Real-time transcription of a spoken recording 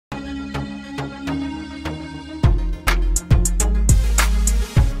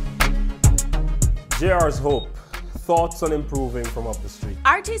JR's Hope, thoughts on improving from up the street.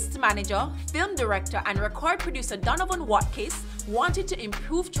 Artist manager, film director, and record producer Donovan Watkins wanted to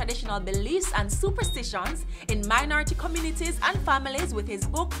improve traditional beliefs and superstitions in minority communities and families with his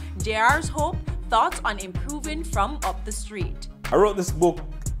book, JR's Hope, Thoughts on Improving from Up the Street. I wrote this book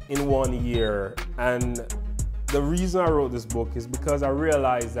in 1 year, and the reason I wrote this book is because I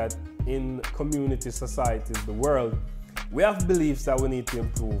realized that in community societies, the world, we have beliefs that we need to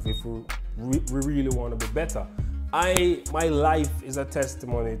improve if we really want to be better. My life is a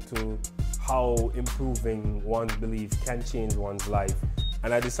testimony to how improving one's belief can change one's life.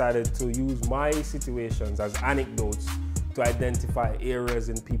 And I decided to use my situations as anecdotes to identify areas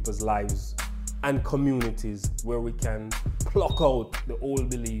in people's lives and communities where we can pluck out the old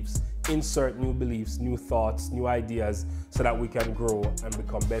beliefs, insert new beliefs, new thoughts, new ideas, so that we can grow and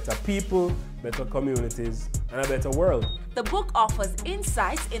become better people, better communities, and a better world. The book offers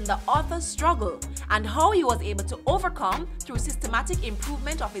insights in the author's struggle and how he was able to overcome through systematic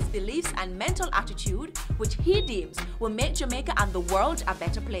improvement of his beliefs and mental attitude, which he deems will make Jamaica and the world a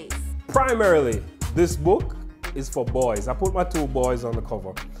better place. Primarily, this book is for boys. I put my 2 boys on the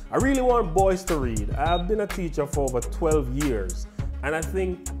cover. I really want boys to read. I have been a teacher for over 12 years, and I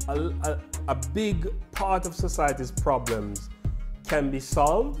think a big part of society's problems can be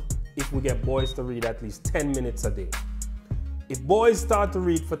solved if we get boys to read at least 10 minutes a day. If boys start to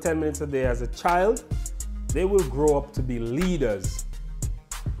read for 10 minutes a day as a child, they will grow up to be leaders.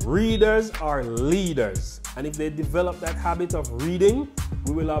 Readers are leaders, and if they develop that habit of reading,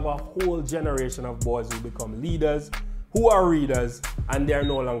 we will have a whole generation of boys who become leaders, who are readers, and they are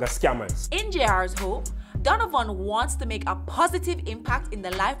no longer scammers. In JR's Hope, Donovan wants to make a positive impact in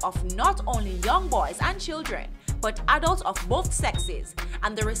the life of not only young boys and children, but adults of both sexes,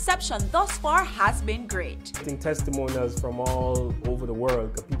 and the reception thus far has been great. Getting testimonials from all over the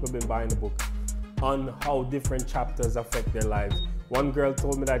world, because people have been buying the book, on how different chapters affect their lives. One girl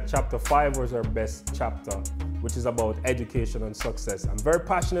told me that chapter 5 was her best chapter, which is about education and success. I'm very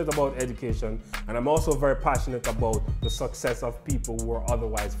passionate about education, and I'm also very passionate about the success of people who are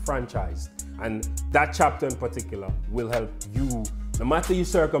otherwise franchised. And that chapter in particular will help you, no matter your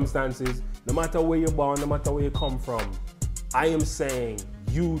circumstances, no matter where you're born, no matter where you come from. I am saying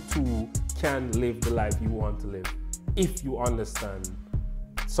you too can live the life you want to live if you understand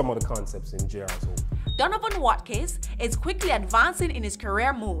some of the concepts in JR's Hope. Donovan Watkins is quickly advancing in his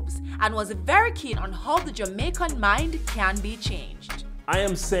career moves and was very keen on how the Jamaican mind can be changed. I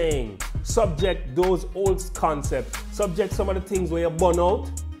am saying subject those old concepts, subject some of the things where you're burn out,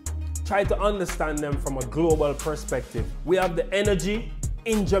 try to understand them from a global perspective. We have the energy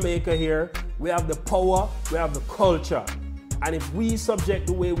in Jamaica here, we have the power, we have the culture. And if we subject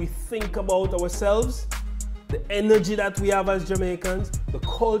the way we think about ourselves, the energy that we have as Jamaicans, the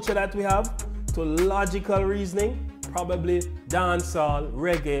culture that we have, to logical reasoning, probably dancehall,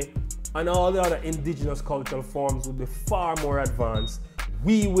 reggae, and all the other indigenous cultural forms would be far more advanced.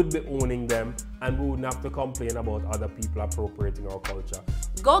 We would be owning them, and we wouldn't have to complain about other people appropriating our culture.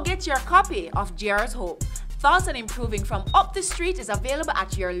 Go get your copy of JR's Hope. Thoughts on Improving from Up the Street is available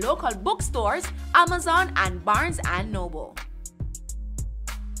at your local bookstores, Amazon, and Barnes & Noble.